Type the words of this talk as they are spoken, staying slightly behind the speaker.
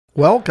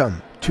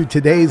Welcome to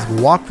today's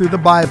Walk Through the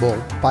Bible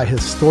by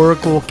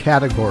historical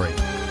category.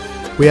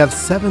 We have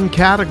 7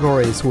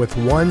 categories with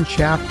 1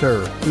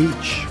 chapter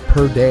each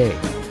per day.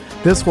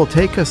 This will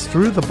take us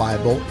through the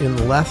Bible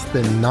in less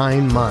than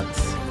 9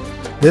 months.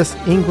 This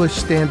English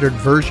Standard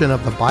Version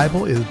of the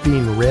Bible is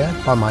being read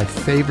by my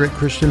favorite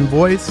Christian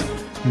voice,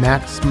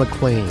 Max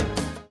McLean.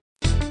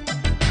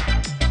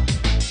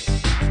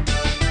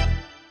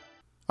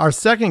 Our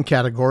second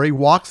category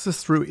walks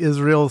us through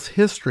Israel's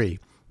history,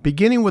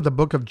 beginning with the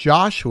book of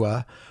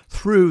Joshua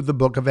through the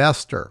book of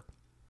Esther.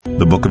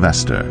 The book of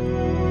Esther,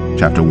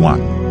 chapter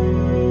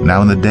 1.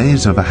 Now in the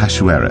days of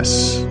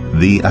Ahasuerus,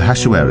 the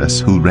Ahasuerus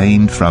who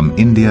reigned from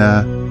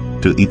India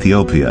to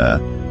Ethiopia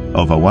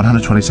over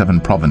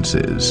 127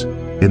 provinces,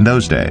 in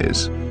those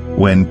days,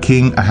 when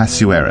King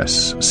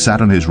Ahasuerus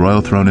sat on his royal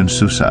throne in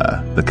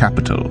Susa, the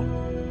capital,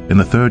 in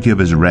the 3rd year of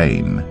his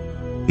reign,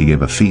 he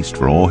gave a feast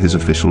for all his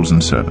officials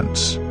and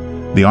servants.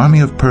 The army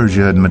of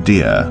Persia and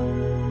Media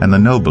and the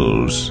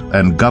nobles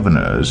and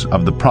governors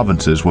of the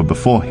provinces were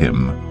before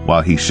him,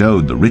 while he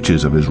showed the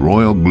riches of his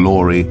royal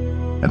glory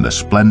and the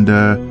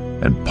splendor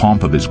and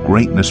pomp of his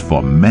greatness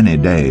for many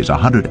days,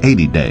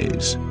 180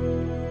 days.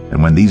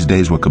 And when these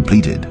days were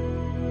completed,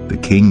 the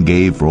king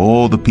gave for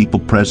all the people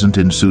present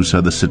in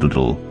Susa the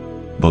citadel,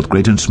 both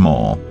great and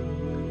small,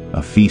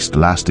 a feast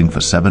lasting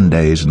for 7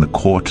 days in the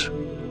court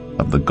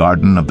of the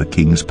garden of the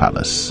king's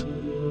palace.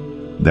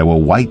 There were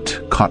white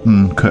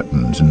cotton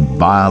curtains and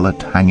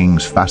violet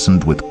hangings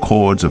fastened with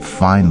cords of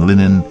fine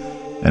linen,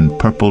 and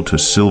purple to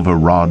silver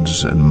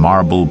rods and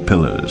marble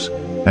pillars,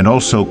 and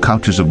also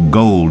couches of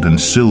gold and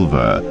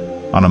silver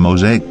on a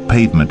mosaic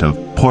pavement of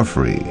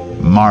porphyry,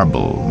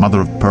 marble,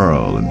 mother of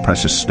pearl, and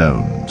precious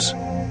stones.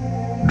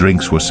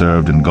 Drinks were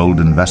served in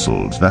golden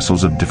vessels,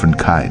 vessels of different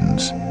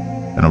kinds,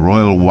 and a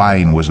royal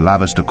wine was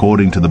lavished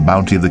according to the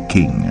bounty of the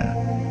king,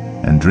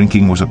 and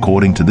drinking was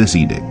according to this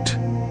edict: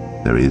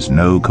 there is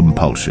no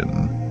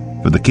compulsion.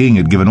 For the king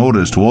had given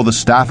orders to all the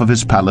staff of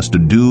his palace to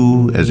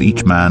do as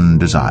each man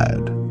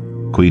desired.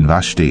 Queen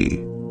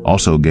Vashti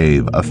also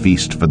gave a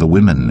feast for the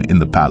women in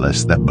the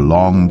palace that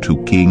belonged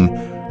to King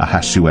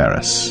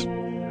Ahasuerus.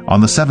 On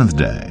the 7th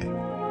day,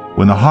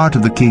 when the heart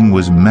of the king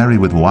was merry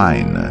with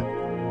wine,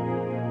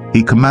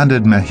 he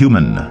commanded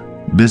Mehuman,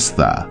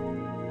 Biztha,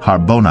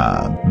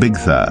 Harbona,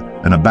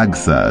 Bigtha, and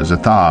Abagtha,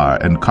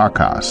 Zethar, and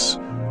Carcas,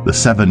 the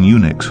 7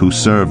 eunuchs who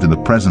served in the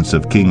presence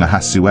of King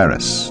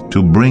Ahasuerus,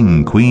 to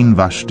bring Queen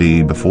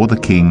Vashti before the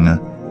king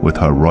with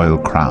her royal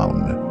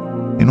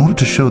crown, in order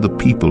to show the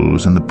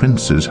peoples and the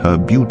princes her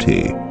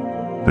beauty,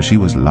 for she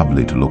was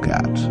lovely to look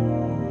at.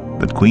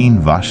 But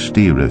Queen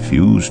Vashti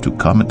refused to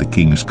come at the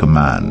king's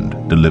command,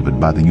 delivered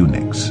by the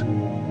eunuchs.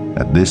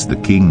 At this the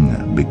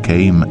king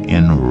became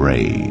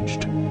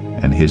enraged,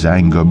 and his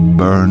anger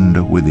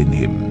burned within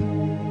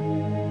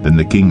him. Then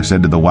the king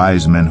said to the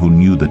wise men who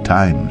knew the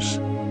times,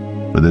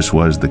 for this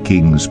was the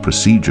king's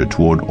procedure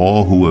toward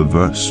all who were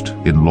versed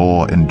in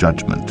law and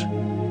judgment,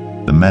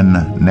 the men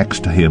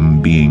next to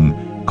him being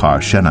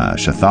Karshena,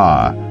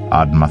 Shethar,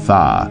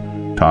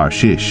 Admatha,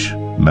 Tarshish,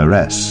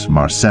 Meres,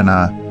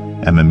 Marsena,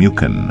 and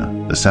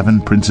Memucan, the 7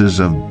 princes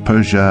of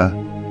Persia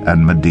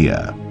and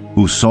Media,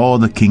 who saw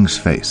the king's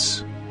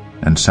face,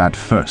 and sat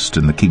first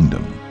in the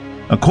kingdom.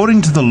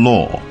 According to the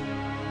law,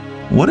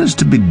 what is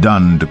to be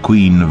done to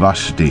Queen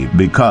Vashti,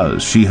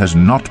 because she has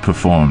not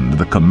performed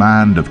the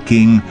command of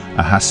King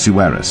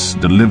Ahasuerus,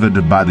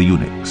 delivered by the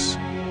eunuchs?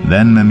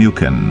 Then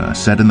Memucan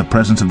said in the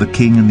presence of the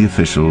king and the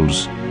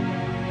officials,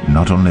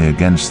 not only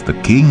against the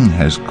king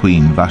has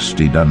Queen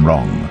Vashti done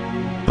wrong,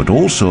 but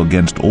also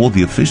against all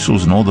the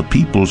officials and all the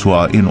peoples who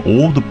are in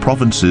all the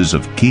provinces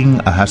of King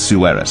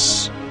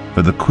Ahasuerus.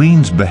 For the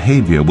queen's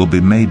behavior will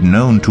be made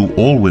known to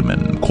all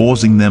women,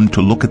 causing them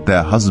to look at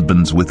their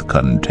husbands with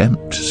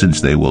contempt, since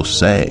they will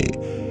say,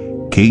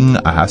 King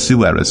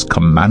Ahasuerus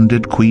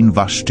commanded Queen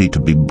Vashti to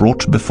be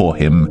brought before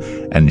him,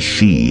 and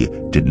she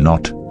did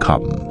not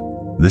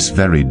come. This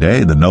very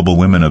day the noble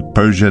women of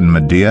Persia and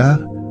Media,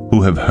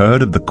 who have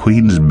heard of the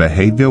queen's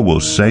behavior,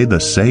 will say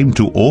the same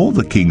to all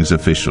the king's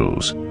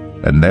officials,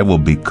 and there will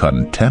be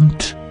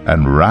contempt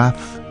and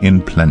wrath in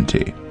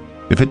plenty.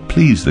 If it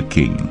please the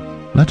king,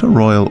 let a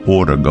royal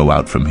order go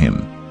out from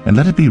him, and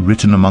let it be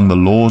written among the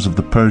laws of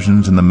the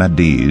Persians and the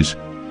Medes,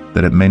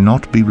 that it may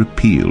not be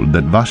repealed,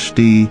 that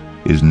Vashti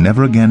is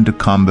never again to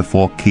come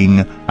before King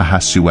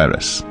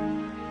Ahasuerus.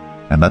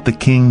 And let the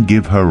king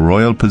give her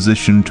royal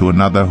position to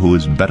another who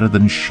is better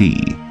than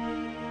she.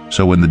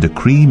 So when the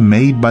decree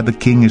made by the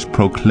king is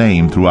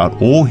proclaimed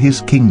throughout all his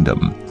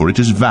kingdom, for it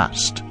is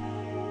vast,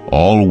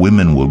 all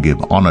women will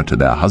give honor to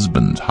their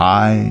husbands,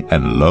 high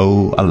and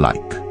low alike.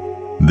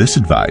 This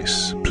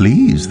advice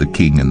pleased the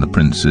king and the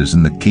princes,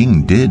 and the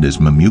king did as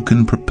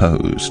Memucan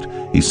proposed.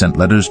 He sent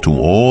letters to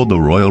all the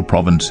royal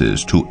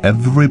provinces, to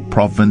every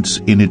province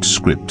in its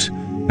script,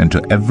 and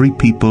to every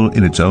people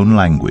in its own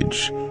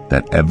language,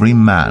 that every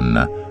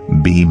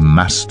man be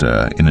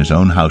master in his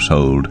own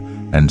household,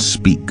 and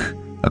speak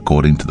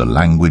according to the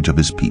language of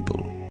his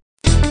people.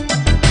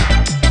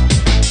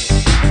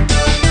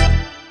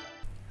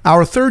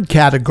 Our third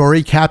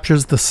category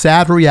captures the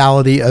sad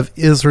reality of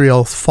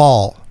Israel's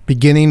fall,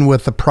 beginning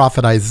with the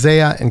prophet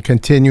Isaiah and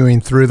continuing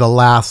through the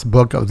last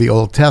book of the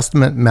Old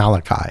Testament,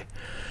 Malachi.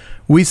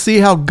 We see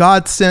how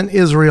God sent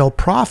Israel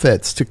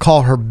prophets to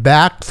call her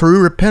back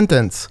through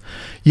repentance,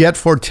 yet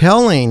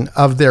foretelling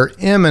of their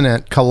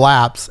imminent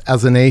collapse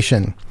as a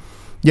nation,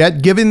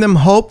 yet giving them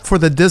hope for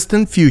the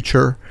distant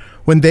future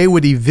when they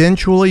would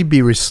eventually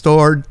be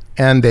restored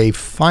and they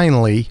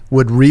finally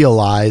would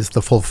realize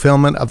the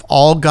fulfillment of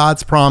all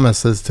God's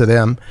promises to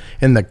them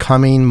in the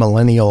coming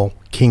millennial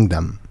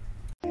kingdom.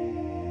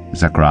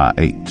 Zechariah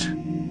 8.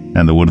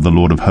 And the word of the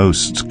Lord of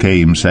hosts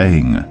came,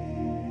 saying,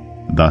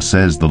 Thus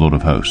says the Lord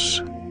of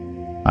hosts,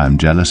 I am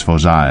jealous for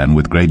Zion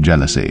with great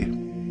jealousy,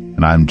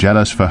 and I am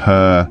jealous for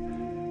her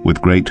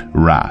with great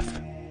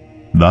wrath.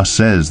 Thus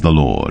says the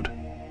Lord,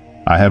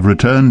 I have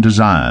returned to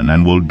Zion,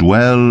 and will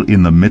dwell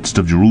in the midst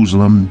of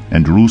Jerusalem,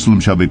 and Jerusalem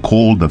shall be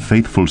called the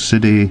faithful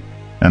city,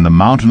 and the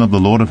mountain of the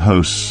Lord of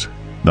hosts,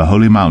 the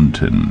holy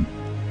mountain.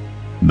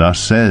 Thus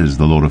says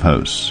the Lord of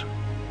hosts,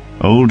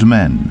 Old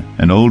men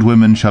and old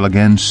women shall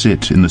again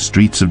sit in the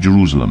streets of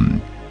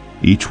Jerusalem,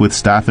 each with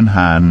staff in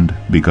hand,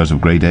 because of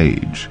great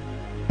age.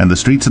 And the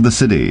streets of the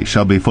city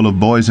shall be full of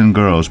boys and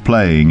girls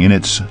playing in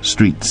its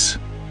streets.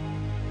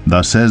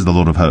 Thus says the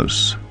Lord of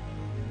hosts,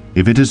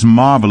 If it is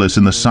marvelous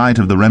in the sight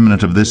of the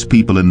remnant of this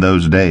people in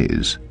those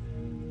days,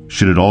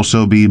 should it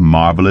also be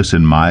marvelous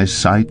in my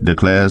sight,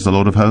 declares the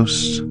Lord of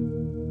hosts?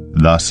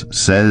 Thus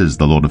says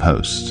the Lord of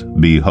hosts,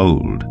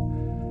 Behold,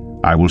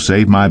 I will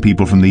save my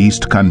people from the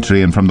east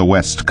country and from the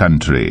west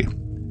country,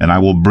 and I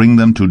will bring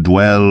them to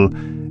dwell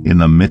in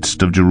the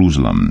midst of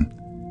Jerusalem.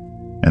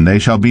 And they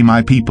shall be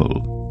my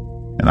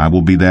people, and I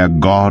will be their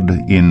God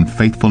in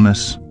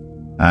faithfulness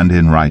and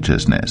in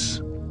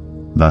righteousness.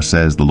 Thus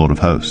says the Lord of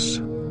hosts,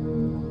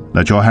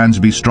 Let your hands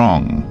be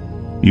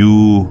strong,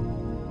 you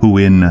who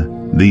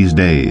in these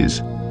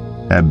days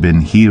have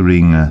been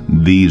hearing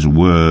these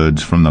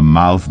words from the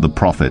mouth of the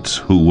prophets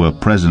who were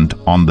present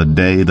on the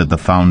day that the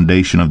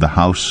foundation of the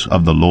house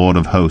of the Lord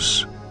of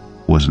hosts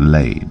was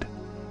laid,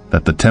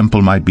 that the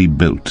temple might be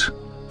built.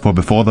 For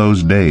before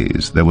those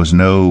days there was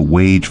no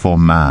wage for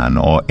man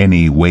or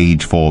any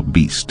wage for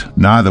beast,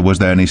 neither was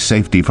there any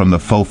safety from the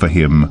foe for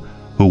him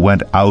who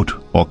went out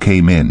or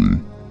came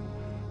in.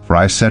 For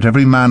I set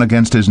every man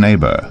against his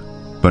neighbor,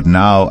 but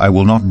now I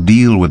will not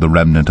deal with the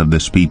remnant of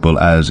this people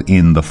as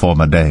in the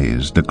former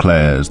days,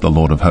 declares the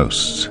Lord of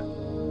hosts.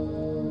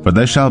 For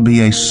there shall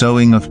be a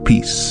sowing of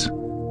peace.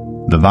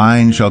 The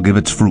vine shall give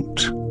its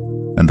fruit,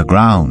 and the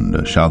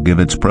ground shall give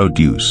its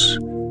produce,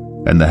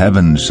 and the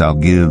heavens shall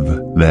give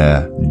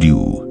their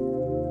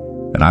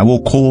due. And I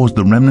will cause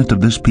the remnant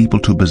of this people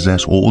to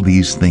possess all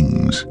these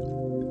things.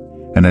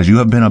 And as you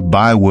have been a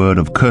byword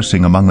of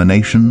cursing among the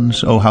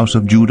nations, O house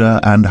of Judah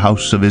and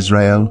house of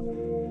Israel,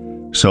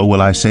 so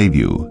will I save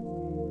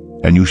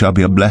you, and you shall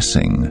be a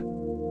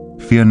blessing.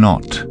 Fear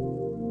not,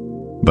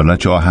 but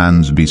let your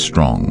hands be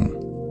strong.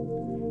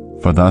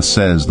 For thus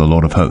says the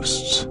Lord of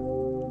hosts,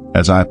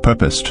 As I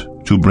purposed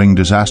to bring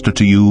disaster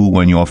to you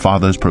when your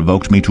fathers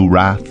provoked me to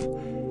wrath,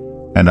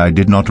 and I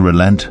did not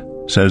relent,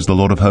 says the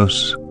Lord of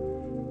hosts,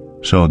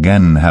 so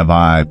again have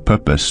I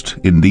purposed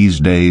in these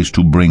days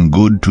to bring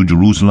good to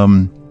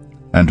Jerusalem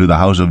and to the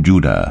house of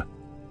Judah.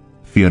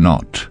 Fear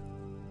not.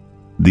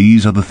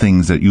 These are the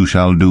things that you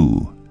shall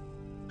do.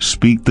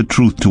 Speak the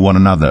truth to one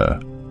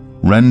another.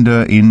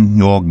 Render in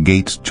your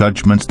gates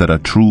judgments that are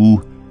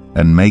true,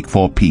 and make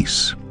for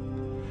peace.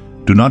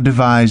 Do not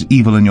devise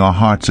evil in your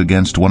hearts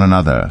against one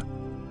another,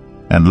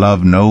 and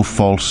love no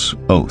false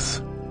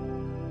oath.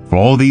 For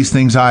all these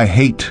things I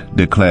hate,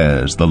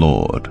 declares the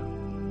Lord.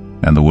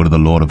 And the word of the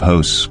Lord of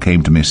hosts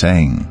came to me,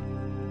 saying,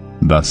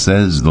 Thus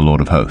says the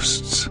Lord of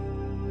hosts,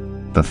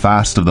 The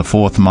fast of the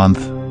 4th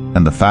month,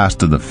 and the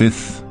fast of the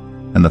 5th,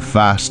 and the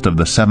fast of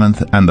the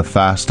 7th, and the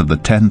fast of the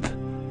 10th,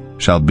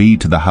 shall be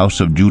to the house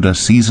of Judah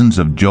seasons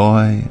of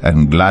joy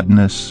and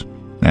gladness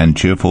and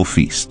cheerful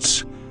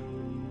feasts.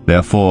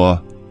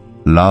 Therefore,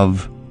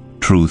 love,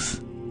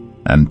 truth,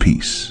 and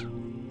peace.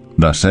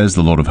 Thus says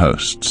the Lord of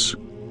hosts,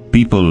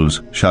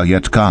 Peoples shall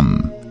yet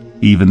come,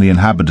 even the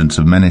inhabitants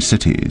of many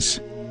cities.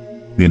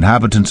 The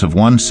inhabitants of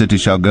one city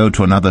shall go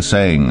to another,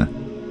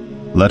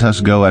 saying, Let us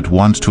go at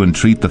once to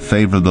entreat the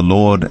favor of the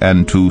Lord,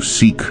 and to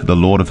seek the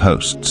Lord of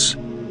hosts.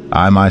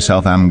 I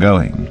myself am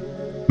going.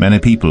 Many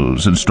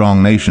peoples and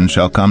strong nations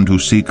shall come to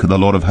seek the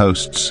Lord of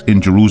hosts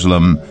in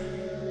Jerusalem,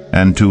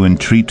 and to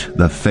entreat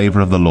the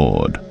favor of the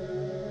Lord.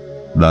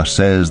 Thus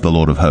says the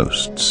Lord of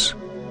hosts,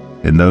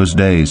 In those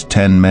days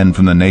 10 men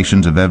from the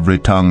nations of every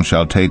tongue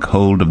shall take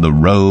hold of the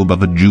robe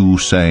of a Jew,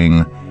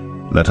 saying,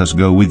 Let us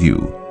go with you,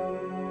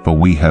 for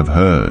we have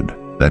heard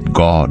that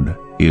God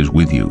is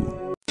with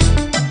you.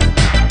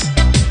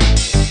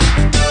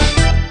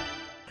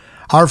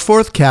 Our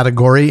fourth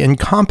category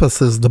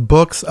encompasses the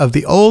books of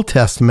the Old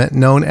Testament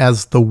known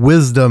as the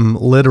wisdom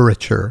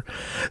literature.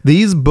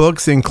 These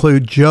books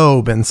include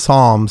Job and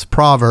Psalms,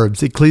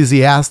 Proverbs,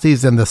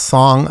 Ecclesiastes, and the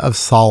Song of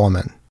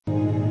Solomon.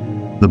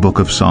 The Book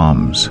of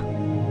Psalms.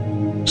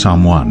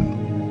 Psalm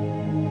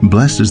 1.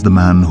 Blessed is the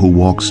man who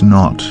walks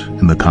not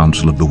in the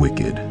counsel of the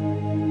wicked,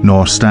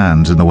 nor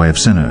stands in the way of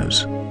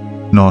sinners,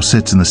 nor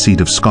sits in the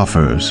seat of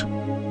scoffers.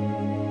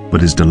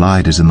 But his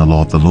delight is in the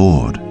law of the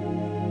Lord,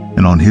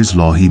 and on his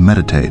law he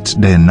meditates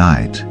day and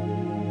night.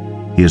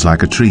 He is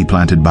like a tree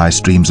planted by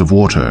streams of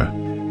water,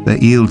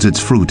 that yields its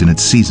fruit in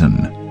its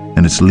season,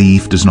 and its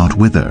leaf does not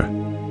wither.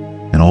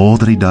 In all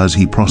that he does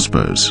he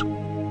prospers.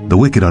 The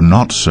wicked are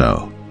not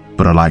so,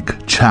 but are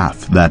like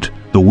chaff that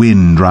the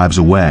wind drives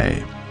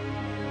away.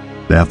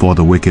 Therefore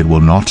the wicked will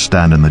not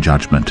stand in the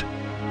judgment,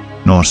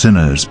 nor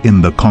sinners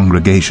in the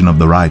congregation of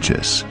the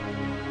righteous.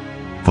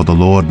 For the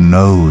Lord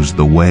knows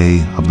the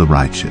way of the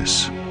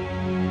righteous,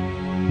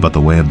 but the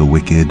way of the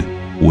wicked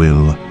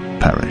will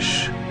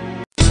perish.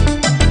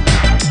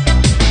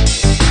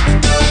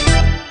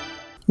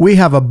 We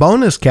have a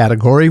bonus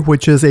category,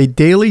 which is a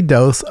daily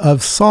dose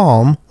of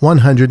Psalm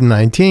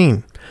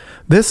 119.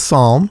 This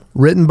psalm,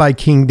 written by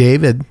King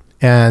David,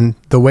 and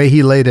the way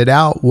he laid it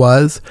out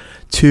was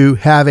to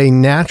have a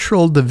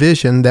natural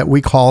division that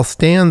we call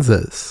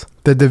stanzas.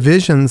 The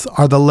divisions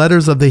are the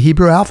letters of the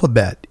Hebrew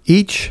alphabet.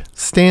 Each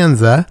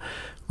stanza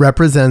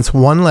represents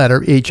one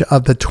letter each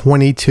of the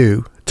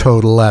 22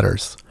 total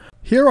letters.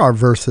 Here are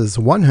verses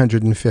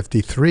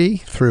 153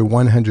 through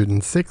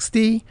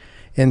 160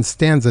 in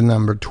stanza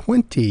number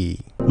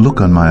 20.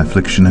 Look on my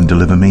affliction and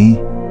deliver me,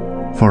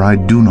 for I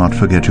do not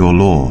forget your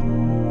law.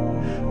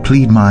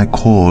 Plead my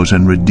cause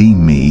and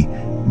redeem me.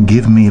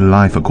 Give me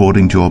life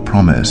according to your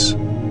promise.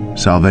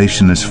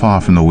 Salvation is far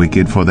from the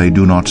wicked, for they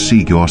do not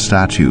seek your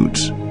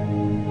statutes.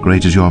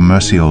 Great is your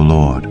mercy, O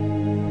Lord.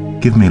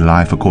 Give me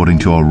life according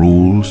to your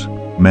rules.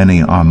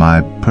 Many are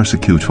my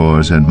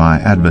persecutors and my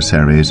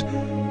adversaries,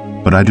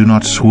 but I do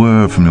not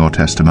swerve from your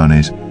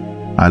testimonies.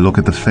 I look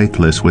at the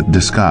faithless with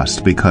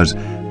disgust, because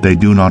they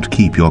do not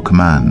keep your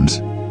commands.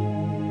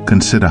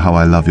 Consider how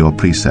I love your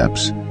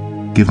precepts.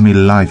 Give me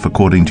life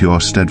according to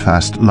your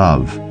steadfast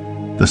love.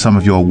 The sum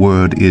of your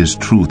word is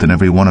truth, and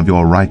every one of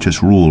your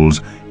righteous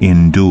rules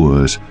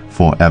endures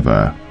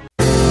forever.